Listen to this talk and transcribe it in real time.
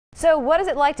So what is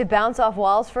it like to bounce off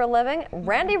walls for a living?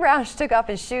 Randy Roush took off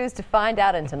his shoes to find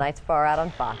out in tonight's Far Out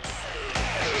on Fox.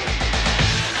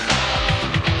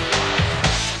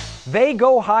 They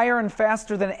go higher and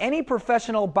faster than any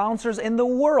professional bouncers in the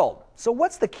world. So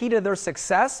what's the key to their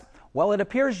success? Well, it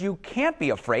appears you can't be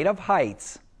afraid of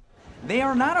heights. They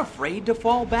are not afraid to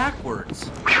fall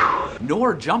backwards,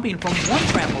 nor jumping from one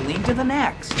trampoline to the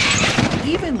next.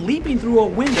 Even leaping through a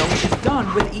window is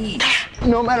done with ease.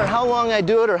 No matter how long I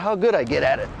do it or how good I get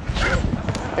at it,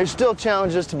 there's still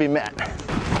challenges to be met.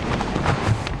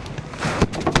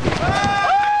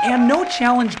 And no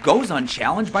challenge goes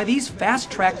unchallenged by these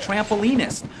fast-track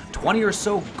trampolinists. 20 or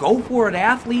so go-for-it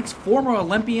athletes, former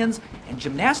Olympians, and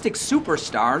gymnastics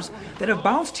superstars that have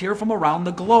bounced here from around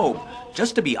the globe,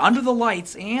 just to be under the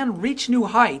lights and reach new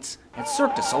heights at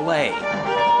Cirque du Soleil.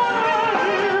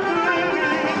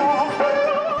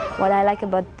 What I like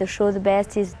about the show the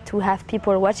best is to have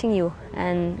people watching you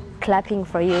and clapping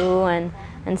for you and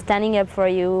standing up for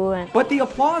you. But the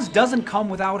applause doesn't come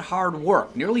without hard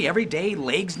work. Nearly every day,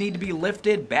 legs need to be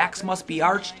lifted, backs must be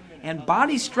arched, and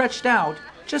bodies stretched out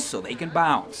just so they can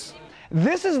bounce.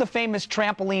 This is the famous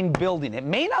trampoline building. It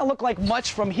may not look like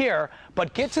much from here,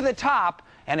 but get to the top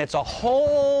and it's a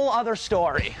whole other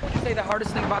story. What would you say the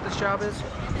hardest thing about this job is?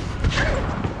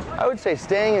 I would say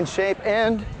staying in shape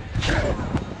and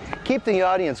keep the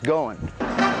audience going.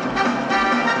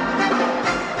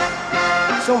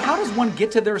 So how does one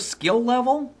get to their skill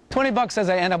level? $20 says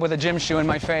I end up with a gym shoe in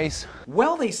my face.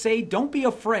 Well, they say don't be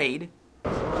afraid.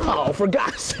 Oh, for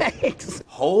God's sakes!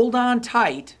 Hold on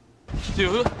tight.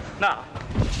 Now.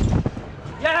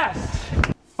 Yes!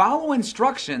 Follow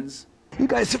instructions. You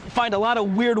guys find a lot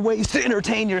of weird ways to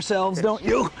entertain yourselves, don't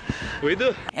you? We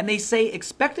do. And they say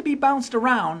expect to be bounced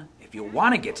around if you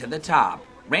want to get to the top.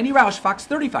 Randy Roush, Fox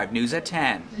 35 News at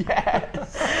 10.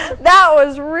 That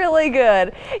was really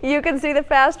good. You can see the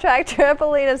fast-track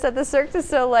trampolinists at the Cirque du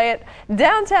Soleil at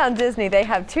downtown Disney. They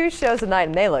have 2 shows a night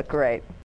and they look great.